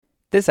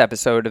This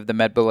episode of the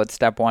MedBullet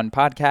Step 1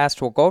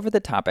 podcast will go over the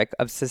topic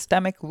of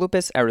systemic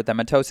lupus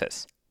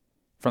erythematosus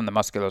from the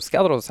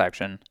musculoskeletal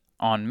section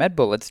on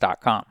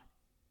medbullets.com.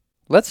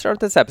 Let's start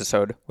this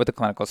episode with a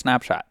clinical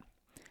snapshot.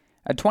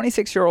 A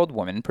 26-year-old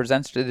woman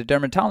presents to the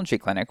dermatology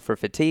clinic for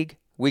fatigue,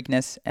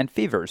 weakness, and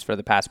fevers for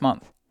the past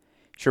month.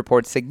 She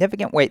reports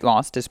significant weight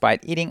loss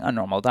despite eating a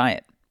normal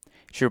diet.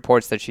 She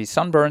reports that she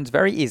sunburns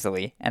very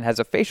easily and has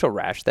a facial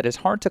rash that is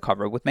hard to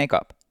cover with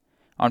makeup.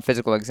 On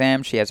physical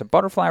exam, she has a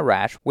butterfly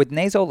rash with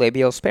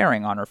nasolabial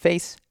sparing on her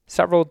face,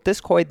 several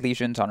discoid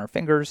lesions on her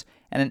fingers,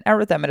 and an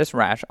erythematous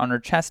rash on her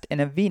chest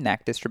in a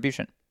V-neck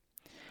distribution.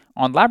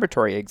 On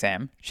laboratory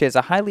exam, she has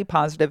a highly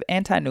positive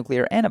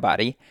anti-nuclear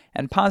antibody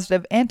and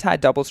positive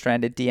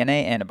anti-double-stranded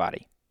DNA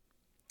antibody.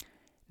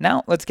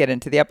 Now let's get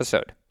into the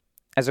episode.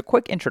 As a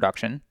quick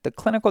introduction, the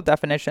clinical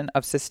definition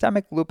of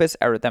systemic lupus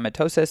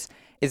erythematosus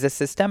is a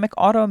systemic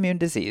autoimmune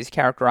disease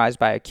characterized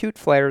by acute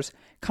flares,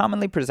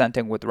 commonly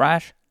presenting with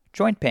rash,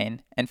 joint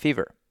pain, and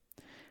fever.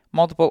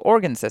 Multiple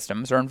organ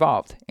systems are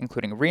involved,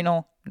 including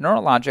renal,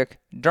 neurologic,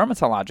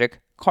 dermatologic,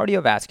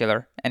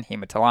 cardiovascular, and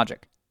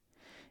hematologic.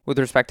 With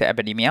respect to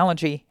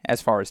epidemiology,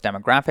 as far as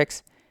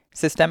demographics,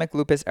 systemic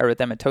lupus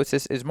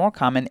erythematosus is more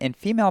common in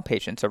female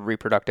patients of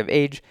reproductive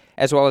age,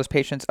 as well as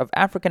patients of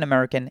African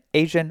American,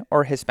 Asian,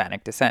 or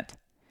Hispanic descent.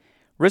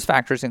 Risk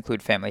factors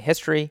include family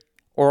history,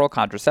 oral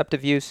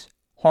contraceptive use,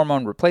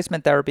 hormone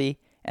replacement therapy,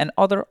 and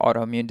other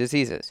autoimmune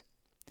diseases.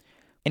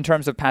 In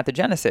terms of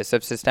pathogenesis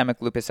of systemic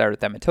lupus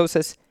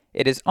erythematosus,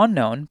 it is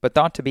unknown but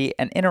thought to be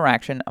an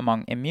interaction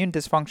among immune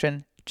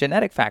dysfunction,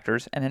 genetic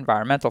factors, and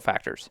environmental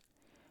factors.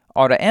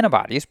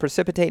 Autoantibodies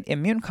precipitate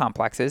immune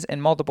complexes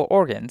in multiple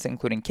organs,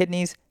 including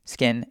kidneys,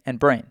 skin, and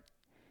brain.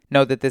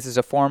 Note that this is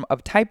a form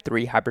of type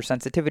 3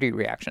 hypersensitivity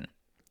reaction.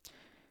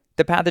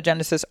 The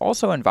pathogenesis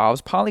also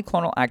involves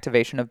polyclonal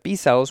activation of B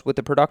cells with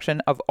the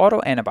production of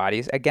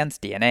autoantibodies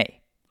against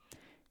DNA.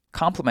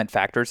 Complement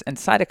factors and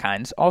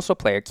cytokines also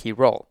play a key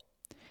role.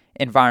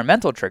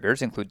 Environmental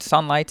triggers include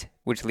sunlight,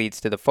 which leads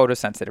to the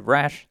photosensitive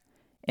rash,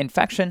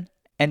 infection,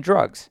 and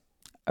drugs.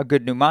 A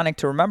good mnemonic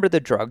to remember the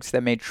drugs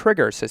that may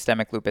trigger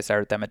systemic lupus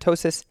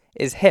erythematosus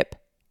is HIP,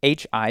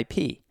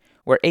 H-I-P,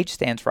 where H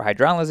stands for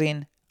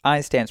hydralazine,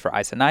 I stands for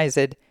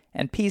isoniazid,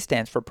 and P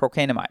stands for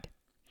procainamide.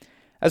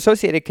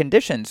 Associated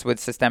conditions with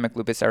systemic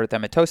lupus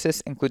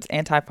erythematosus includes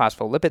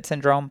antiphospholipid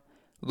syndrome,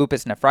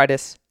 lupus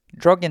nephritis,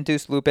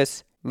 drug-induced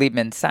lupus,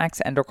 Liebman-Sachs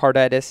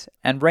endocarditis,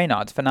 and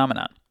Raynaud's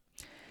phenomenon.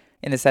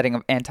 In the setting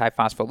of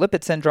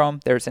antiphospholipid syndrome,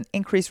 there is an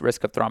increased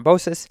risk of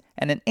thrombosis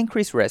and an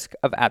increased risk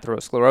of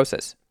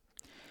atherosclerosis.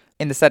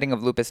 In the setting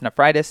of lupus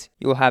nephritis,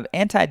 you will have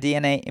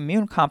anti-DNA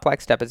immune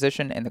complex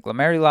deposition in the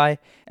glomeruli,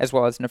 as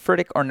well as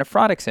nephritic or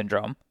nephrotic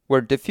syndrome, where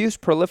diffuse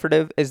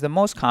proliferative is the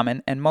most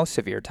common and most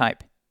severe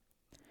type.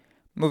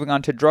 Moving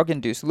on to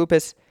drug-induced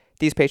lupus,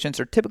 these patients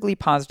are typically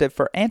positive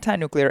for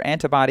anti-nuclear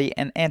antibody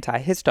and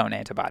anti-histone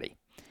antibody.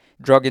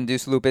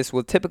 Drug-induced lupus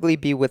will typically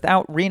be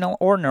without renal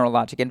or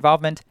neurologic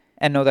involvement,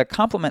 and know that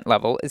complement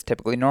level is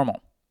typically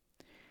normal.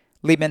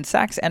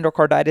 Liebman-Sachs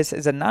endocarditis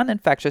is a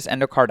non-infectious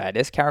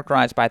endocarditis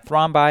characterized by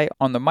thrombi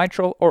on the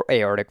mitral or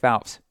aortic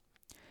valves.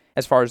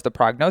 As far as the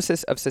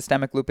prognosis of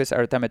systemic lupus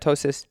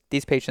erythematosus,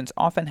 these patients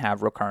often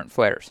have recurrent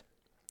flares.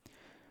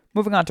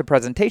 Moving on to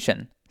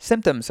presentation,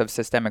 symptoms of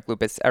systemic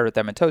lupus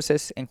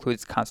erythematosus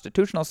includes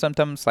constitutional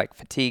symptoms like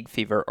fatigue,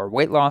 fever, or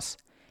weight loss,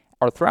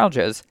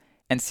 arthralgias,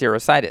 and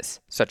serositis,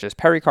 such as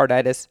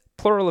pericarditis,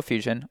 pleural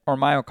effusion, or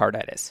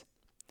myocarditis.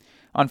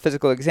 On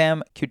physical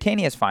exam,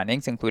 cutaneous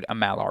findings include a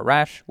malar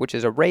rash, which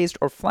is a raised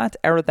or flat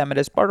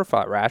erythematous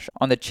butterfly rash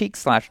on the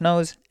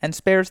cheek/nose and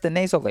spares the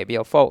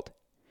nasolabial fold.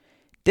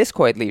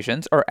 Discoid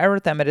lesions are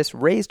erythematous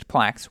raised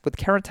plaques with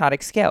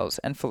keratotic scales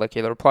and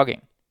follicular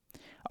plugging.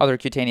 Other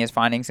cutaneous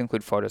findings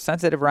include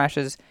photosensitive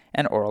rashes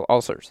and oral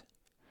ulcers.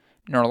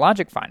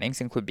 Neurologic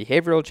findings include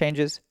behavioral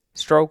changes,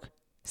 stroke,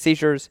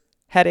 seizures,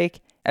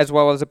 headache, as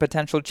well as a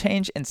potential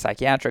change in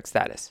psychiatric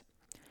status.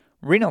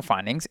 Renal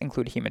findings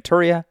include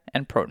hematuria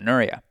and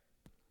proteinuria.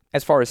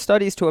 As far as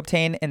studies to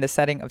obtain in the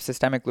setting of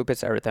systemic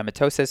lupus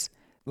erythematosus,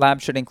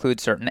 labs should include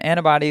certain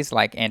antibodies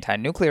like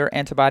anti-nuclear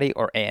antibody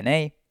or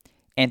ANA,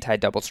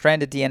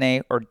 anti-double-stranded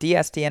DNA or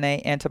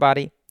dsDNA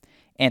antibody,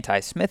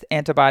 anti-Smith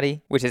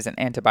antibody, which is an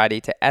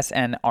antibody to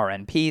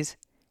snRNPs,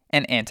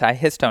 and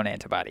anti-histone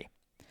antibody.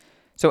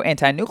 So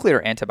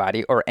anti-nuclear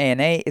antibody or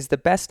ANA is the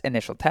best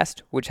initial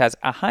test, which has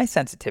a high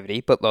sensitivity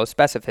but low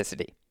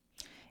specificity.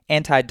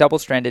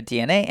 Anti-double-stranded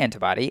DNA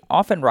antibody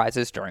often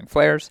rises during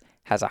flares,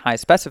 has a high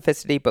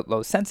specificity but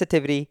low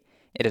sensitivity,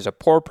 it is a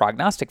poor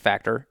prognostic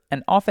factor,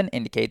 and often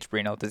indicates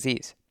renal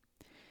disease.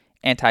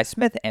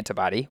 Anti-Smith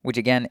antibody, which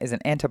again is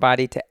an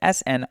antibody to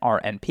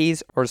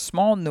snRNPs or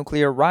small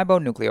nuclear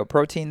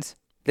ribonucleoproteins,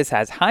 this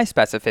has high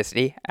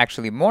specificity,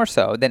 actually more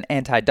so than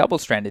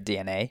anti-double-stranded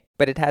DNA,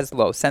 but it has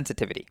low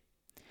sensitivity.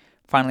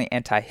 Finally,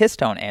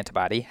 anti-histone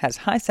antibody has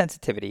high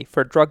sensitivity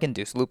for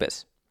drug-induced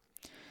lupus.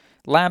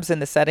 Labs in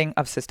the setting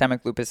of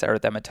systemic lupus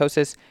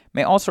erythematosus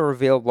may also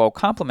reveal low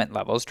complement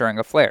levels during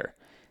a flare,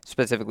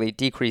 specifically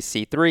decreased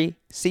C3,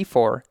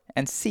 C4,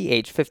 and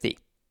CH50.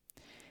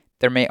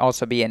 There may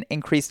also be an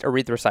increased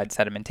erythrocyte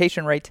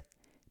sedimentation rate,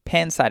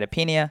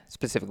 pancytopenia,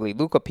 specifically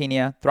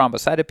leukopenia,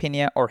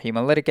 thrombocytopenia, or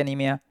hemolytic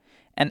anemia,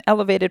 and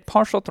elevated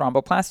partial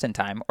thromboplastin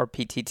time, or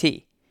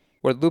PTT,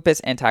 where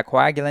lupus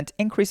anticoagulant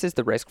increases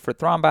the risk for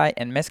thrombi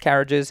and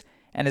miscarriages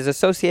and is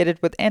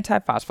associated with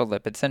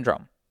antiphospholipid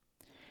syndrome.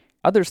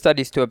 Other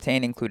studies to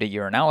obtain include a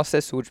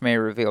urinalysis, which may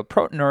reveal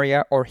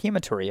proteinuria or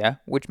hematuria,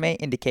 which may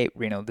indicate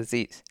renal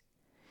disease.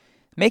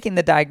 Making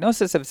the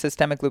diagnosis of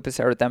systemic lupus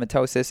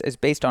erythematosus is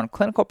based on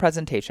clinical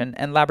presentation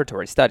and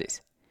laboratory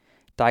studies.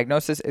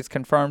 Diagnosis is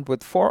confirmed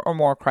with 4 or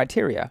more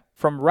criteria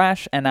from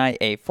RASH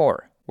NIA4,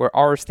 where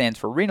R stands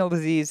for renal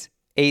disease,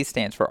 A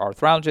stands for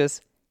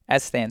arthralgias,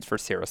 S stands for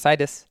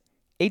serositis,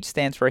 H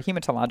stands for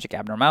hematologic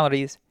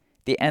abnormalities,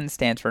 the N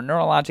stands for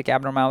neurologic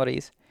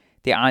abnormalities,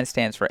 the I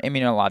stands for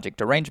immunologic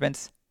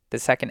derangements, the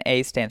second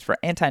A stands for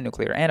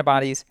anti-nuclear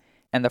antibodies,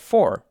 and the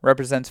 4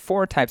 represents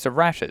 4 types of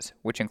rashes,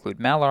 which include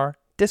malar,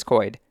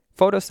 discoid,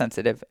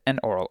 photosensitive, and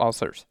oral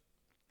ulcers.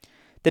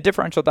 The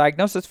differential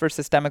diagnosis for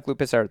systemic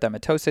lupus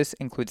erythematosus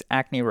includes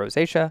acne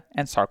rosacea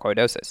and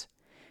sarcoidosis.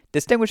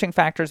 Distinguishing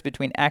factors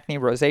between acne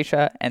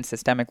rosacea and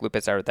systemic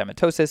lupus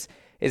erythematosus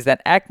is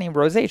that acne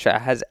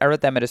rosacea has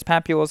erythematous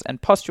papules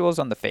and pustules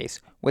on the face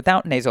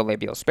without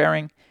nasolabial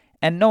sparing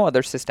and no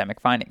other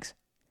systemic findings.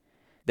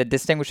 The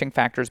distinguishing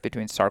factors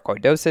between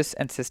sarcoidosis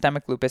and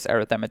systemic lupus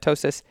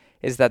erythematosus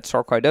is that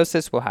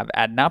sarcoidosis will have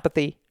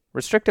adenopathy,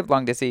 restrictive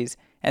lung disease,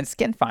 and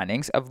skin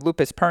findings of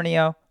lupus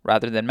pernio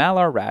rather than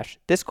malar rash,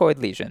 discoid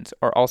lesions,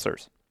 or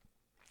ulcers.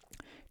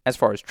 As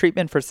far as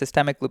treatment for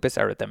systemic lupus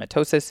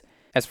erythematosus,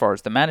 as far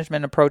as the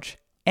management approach,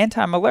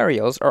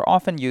 antimalarials are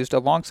often used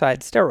alongside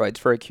steroids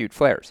for acute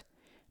flares.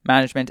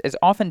 Management is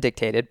often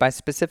dictated by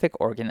specific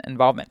organ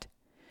involvement.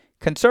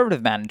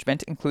 Conservative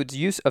management includes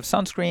use of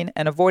sunscreen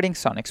and avoiding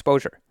sun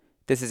exposure.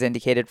 This is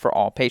indicated for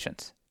all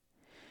patients.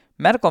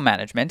 Medical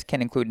management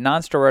can include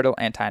nonsteroidal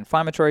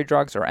anti-inflammatory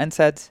drugs or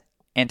NSAIDs,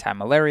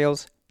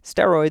 antimalarials,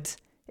 steroids,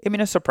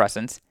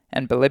 immunosuppressants,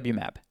 and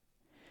belimumab.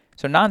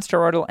 So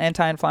nonsteroidal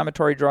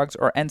anti-inflammatory drugs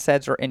or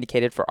NSAIDs are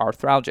indicated for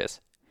arthralgias.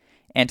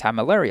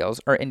 Antimalarials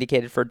are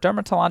indicated for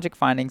dermatologic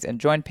findings and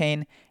joint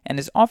pain and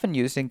is often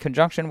used in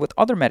conjunction with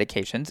other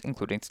medications,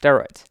 including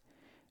steroids.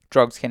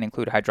 Drugs can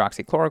include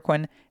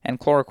hydroxychloroquine and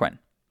chloroquine.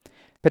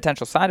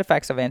 Potential side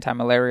effects of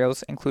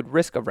antimalarials include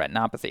risk of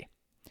retinopathy.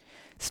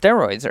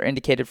 Steroids are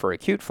indicated for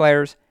acute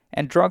flares,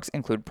 and drugs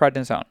include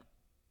prednisone.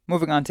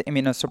 Moving on to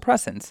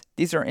immunosuppressants,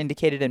 these are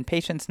indicated in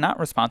patients not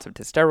responsive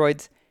to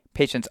steroids,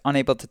 patients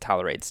unable to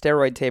tolerate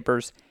steroid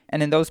tapers,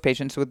 and in those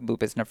patients with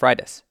lupus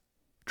nephritis.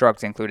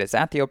 Drugs include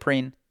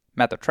azathioprine,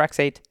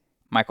 methotrexate,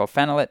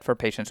 mycophenolate for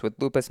patients with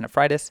lupus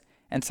nephritis,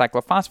 and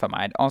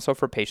cyclophosphamide also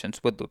for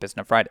patients with lupus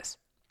nephritis.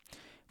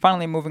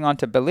 Finally, moving on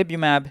to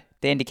belimumab,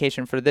 the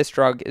indication for this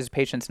drug is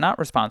patients not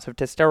responsive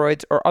to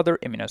steroids or other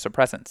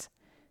immunosuppressants.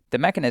 The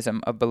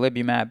mechanism of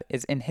belimumab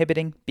is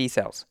inhibiting B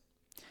cells.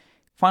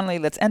 Finally,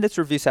 let's end this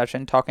review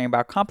session talking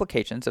about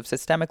complications of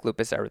systemic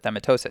lupus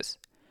erythematosus.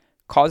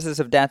 Causes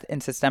of death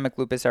in systemic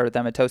lupus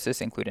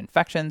erythematosus include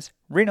infections,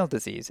 renal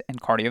disease,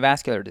 and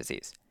cardiovascular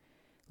disease.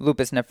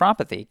 Lupus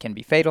nephropathy can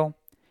be fatal.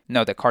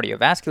 Know that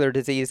cardiovascular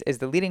disease is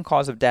the leading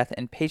cause of death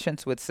in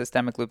patients with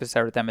systemic lupus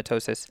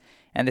erythematosus,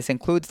 and this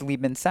includes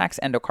Lehmann-Sachs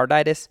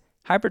endocarditis,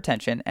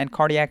 hypertension, and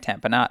cardiac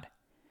tamponade.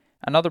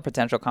 Another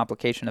potential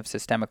complication of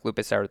systemic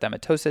lupus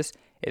erythematosus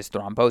is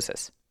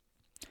thrombosis.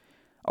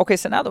 Okay,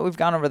 so now that we've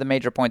gone over the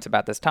major points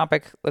about this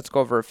topic, let's go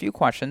over a few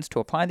questions to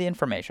apply the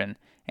information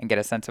and get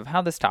a sense of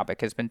how this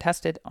topic has been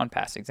tested on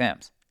past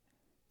exams.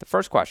 The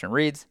first question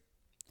reads,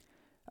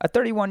 a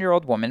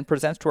 31-year-old woman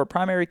presents to her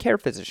primary care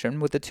physician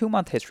with a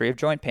 2-month history of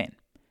joint pain.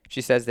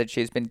 She says that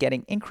she has been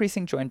getting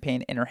increasing joint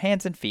pain in her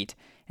hands and feet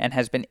and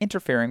has been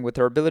interfering with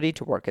her ability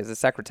to work as a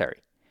secretary.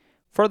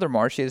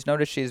 Furthermore, she has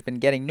noticed she has been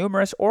getting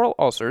numerous oral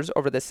ulcers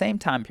over the same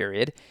time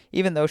period,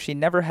 even though she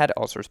never had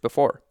ulcers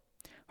before.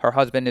 Her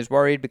husband is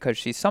worried because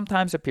she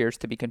sometimes appears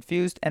to be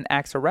confused and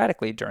acts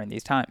erratically during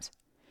these times.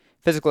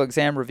 Physical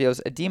exam reveals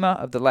edema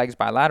of the legs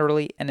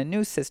bilaterally and a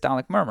new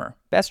systolic murmur,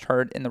 best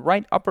heard in the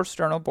right upper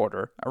sternal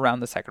border around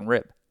the second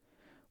rib.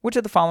 Which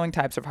of the following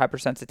types of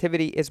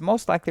hypersensitivity is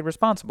most likely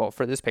responsible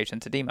for this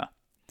patient's edema?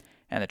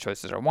 And the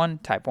choices are 1,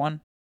 type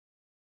 1,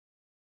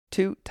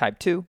 2, type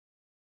 2,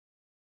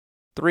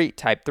 3,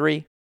 type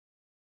 3,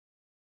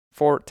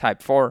 4,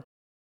 type 4,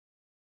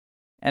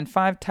 and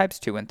 5, types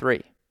 2 and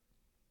 3.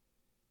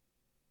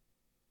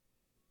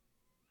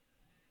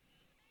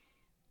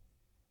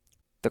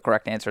 The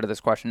correct answer to this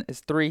question is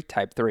 3,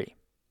 type 3.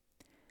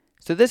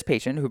 So this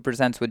patient, who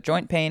presents with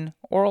joint pain,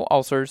 oral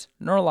ulcers,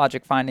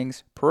 neurologic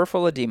findings,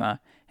 peripheral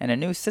edema, and a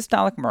new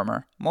systolic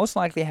murmur, most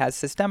likely has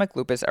systemic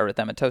lupus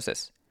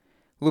erythematosus.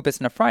 Lupus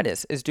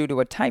nephritis is due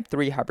to a type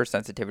 3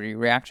 hypersensitivity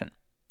reaction.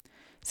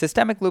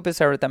 Systemic lupus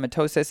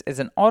erythematosus is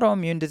an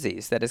autoimmune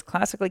disease that is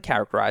classically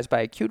characterized by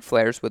acute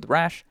flares with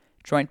rash,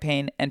 joint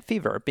pain, and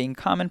fever being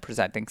common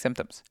presenting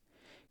symptoms.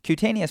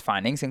 Cutaneous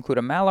findings include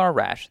a malar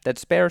rash that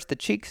spares the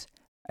cheeks,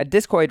 a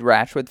discoid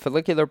rash with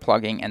follicular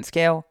plugging and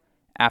scale,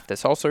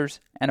 aphthous ulcers,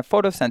 and a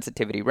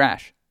photosensitivity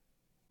rash.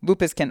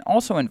 Lupus can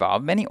also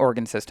involve many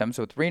organ systems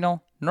with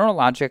renal,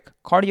 neurologic,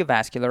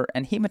 cardiovascular,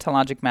 and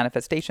hematologic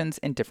manifestations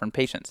in different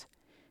patients.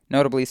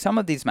 Notably, some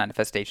of these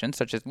manifestations,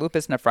 such as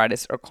lupus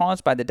nephritis, are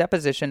caused by the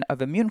deposition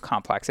of immune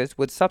complexes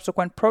with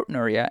subsequent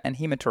proteinuria and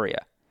hematuria.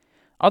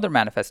 Other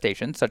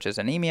manifestations, such as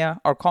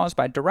anemia, are caused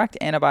by direct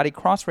antibody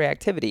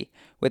cross-reactivity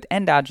with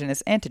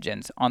endogenous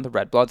antigens on the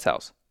red blood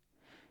cells.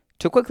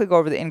 To quickly go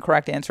over the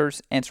incorrect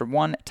answers, answer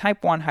 1,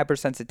 type 1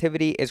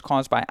 hypersensitivity is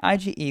caused by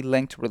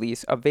IgE-linked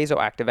release of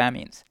vasoactive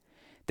amines.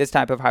 This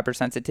type of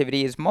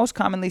hypersensitivity is most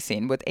commonly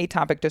seen with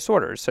atopic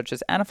disorders such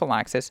as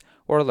anaphylaxis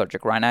or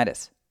allergic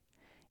rhinitis.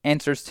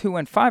 Answers 2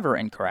 and 5 are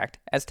incorrect,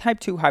 as type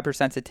 2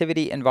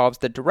 hypersensitivity involves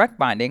the direct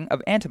binding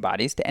of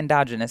antibodies to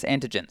endogenous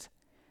antigens.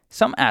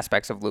 Some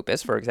aspects of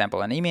lupus, for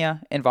example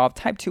anemia, involve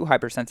type 2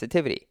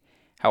 hypersensitivity.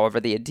 However,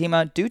 the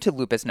edema due to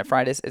lupus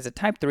nephritis is a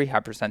type 3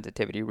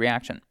 hypersensitivity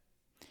reaction.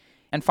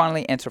 And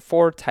finally, answer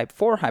 4, type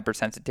 4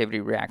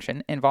 hypersensitivity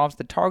reaction involves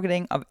the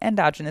targeting of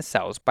endogenous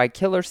cells by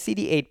killer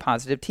CD8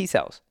 positive T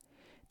cells.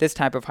 This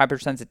type of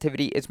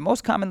hypersensitivity is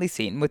most commonly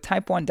seen with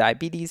type 1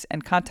 diabetes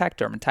and contact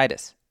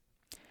dermatitis.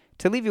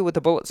 To leave you with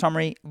a bullet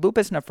summary,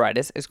 lupus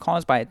nephritis is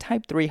caused by a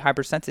type 3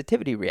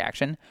 hypersensitivity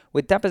reaction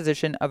with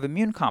deposition of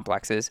immune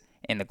complexes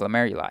in the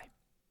glomeruli.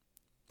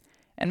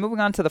 And moving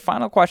on to the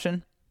final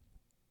question.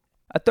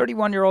 A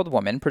 31-year-old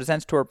woman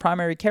presents to her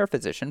primary care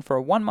physician for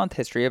a 1-month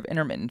history of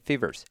intermittent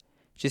fevers.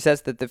 She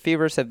says that the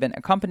fevers have been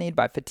accompanied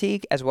by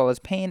fatigue as well as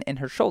pain in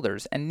her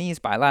shoulders and knees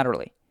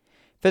bilaterally.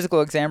 Physical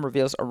exam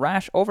reveals a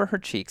rash over her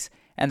cheeks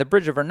and the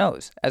bridge of her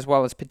nose, as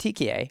well as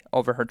petechiae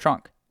over her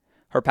trunk.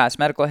 Her past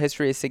medical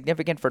history is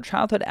significant for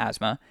childhood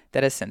asthma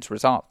that has since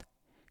resolved.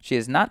 She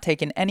has not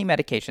taken any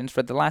medications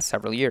for the last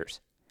several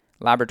years.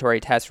 Laboratory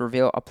tests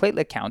reveal a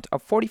platelet count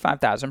of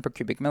 45,000 per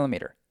cubic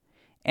millimeter.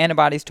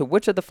 Antibodies to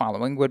which of the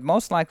following would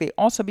most likely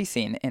also be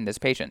seen in this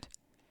patient?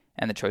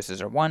 And the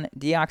choices are 1,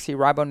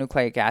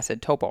 deoxyribonucleic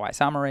acid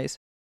topoisomerase,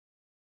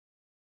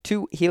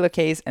 2,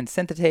 helicase and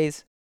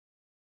synthetase,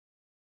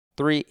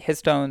 3,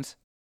 histones,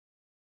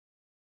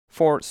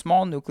 4,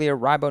 small nuclear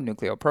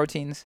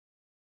ribonucleoproteins,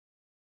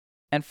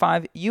 and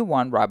 5,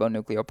 U1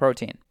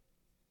 ribonucleoprotein.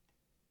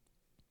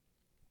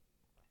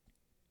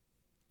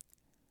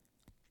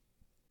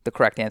 The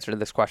correct answer to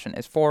this question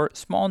is 4,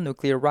 small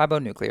nuclear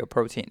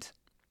ribonucleoproteins.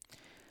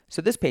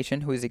 So this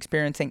patient who is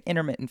experiencing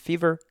intermittent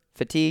fever,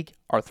 fatigue,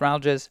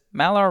 arthralgias,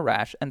 malar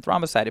rash, and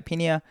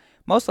thrombocytopenia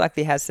most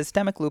likely has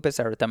systemic lupus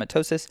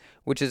erythematosus,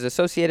 which is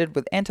associated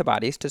with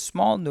antibodies to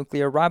small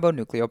nuclear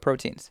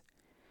ribonucleoproteins.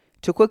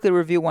 To quickly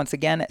review once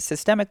again,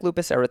 systemic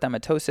lupus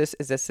erythematosus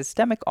is a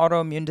systemic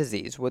autoimmune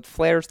disease with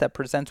flares that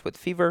presents with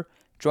fever,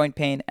 joint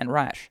pain, and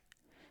rash.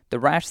 The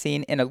rash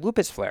seen in a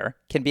lupus flare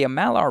can be a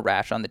malar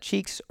rash on the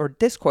cheeks or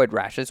discoid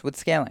rashes with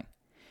scaling.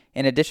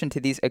 In addition to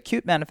these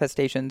acute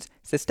manifestations,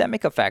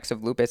 systemic effects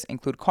of lupus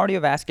include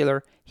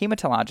cardiovascular,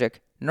 hematologic,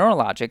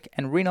 neurologic,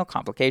 and renal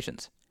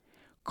complications.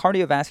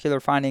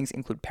 Cardiovascular findings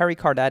include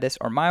pericarditis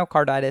or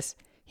myocarditis,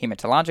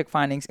 hematologic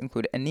findings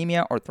include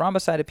anemia or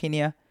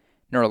thrombocytopenia,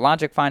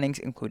 neurologic findings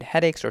include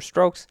headaches or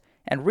strokes,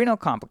 and renal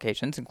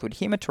complications include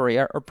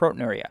hematuria or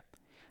proteinuria.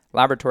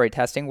 Laboratory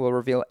testing will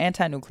reveal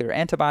anti-nuclear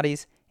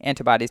antibodies,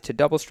 antibodies to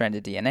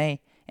double-stranded DNA,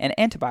 and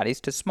antibodies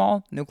to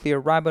small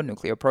nuclear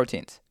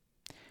ribonucleoproteins.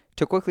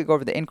 To quickly go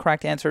over the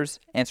incorrect answers,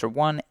 answer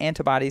 1,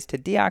 antibodies to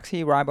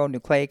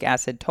deoxyribonucleic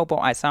acid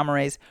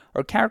topoisomerase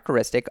are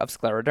characteristic of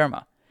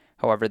scleroderma.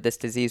 However, this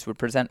disease would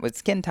present with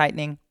skin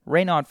tightening,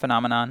 Raynaud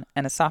phenomenon,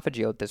 and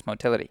esophageal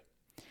dysmotility.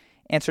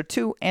 Answer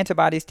 2,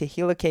 antibodies to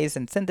helicase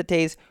and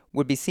synthetase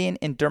would be seen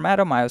in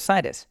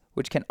dermatomyositis,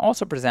 which can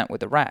also present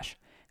with a rash.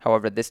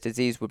 However, this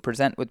disease would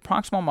present with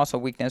proximal muscle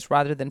weakness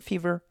rather than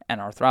fever and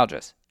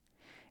arthralgias.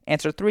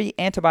 Answer 3,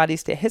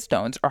 antibodies to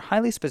histones are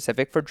highly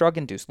specific for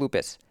drug-induced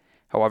lupus.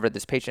 However,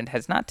 this patient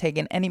has not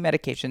taken any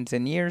medications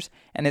in years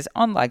and is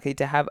unlikely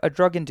to have a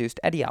drug-induced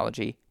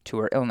etiology to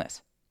her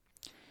illness.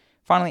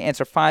 Finally,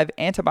 answer 5,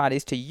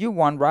 antibodies to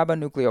U1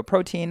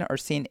 ribonucleoprotein are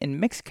seen in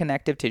mixed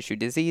connective tissue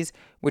disease,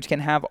 which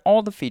can have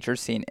all the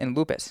features seen in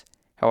lupus.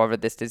 However,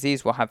 this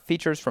disease will have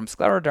features from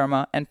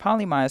scleroderma and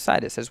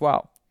polymyositis as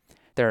well.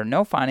 There are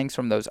no findings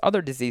from those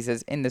other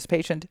diseases in this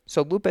patient,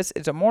 so lupus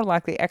is a more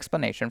likely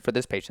explanation for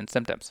this patient's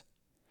symptoms.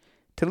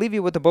 To leave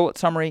you with a bullet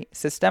summary,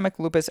 systemic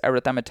lupus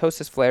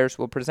erythematosus flares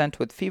will present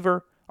with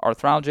fever,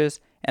 arthralgias,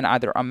 and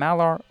either a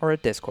malar or a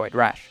discoid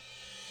rash.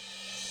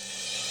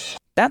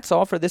 That's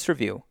all for this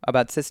review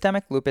about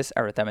systemic lupus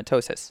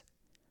erythematosus.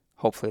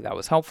 Hopefully that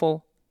was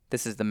helpful.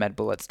 This is the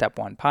MedBullets Step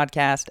 1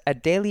 podcast, a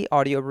daily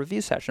audio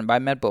review session by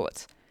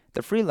MedBullets,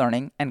 the free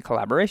learning and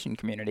collaboration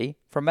community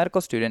for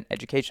medical student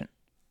education.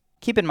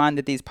 Keep in mind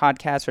that these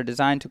podcasts are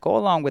designed to go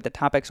along with the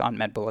topics on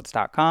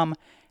medbullets.com,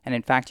 and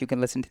in fact you can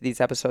listen to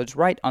these episodes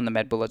right on the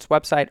MedBullets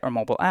website or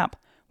mobile app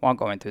while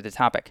going through the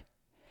topic.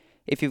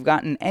 If you've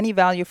gotten any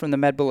value from the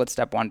MedBullets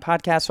Step 1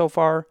 podcast so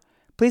far,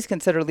 please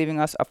consider leaving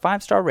us a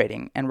 5-star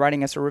rating and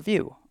writing us a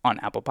review on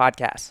Apple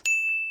Podcasts.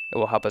 It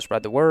will help us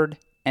spread the word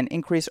and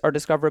increase our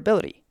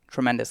discoverability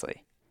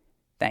tremendously.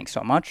 Thanks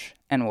so much,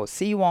 and we'll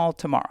see you all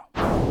tomorrow.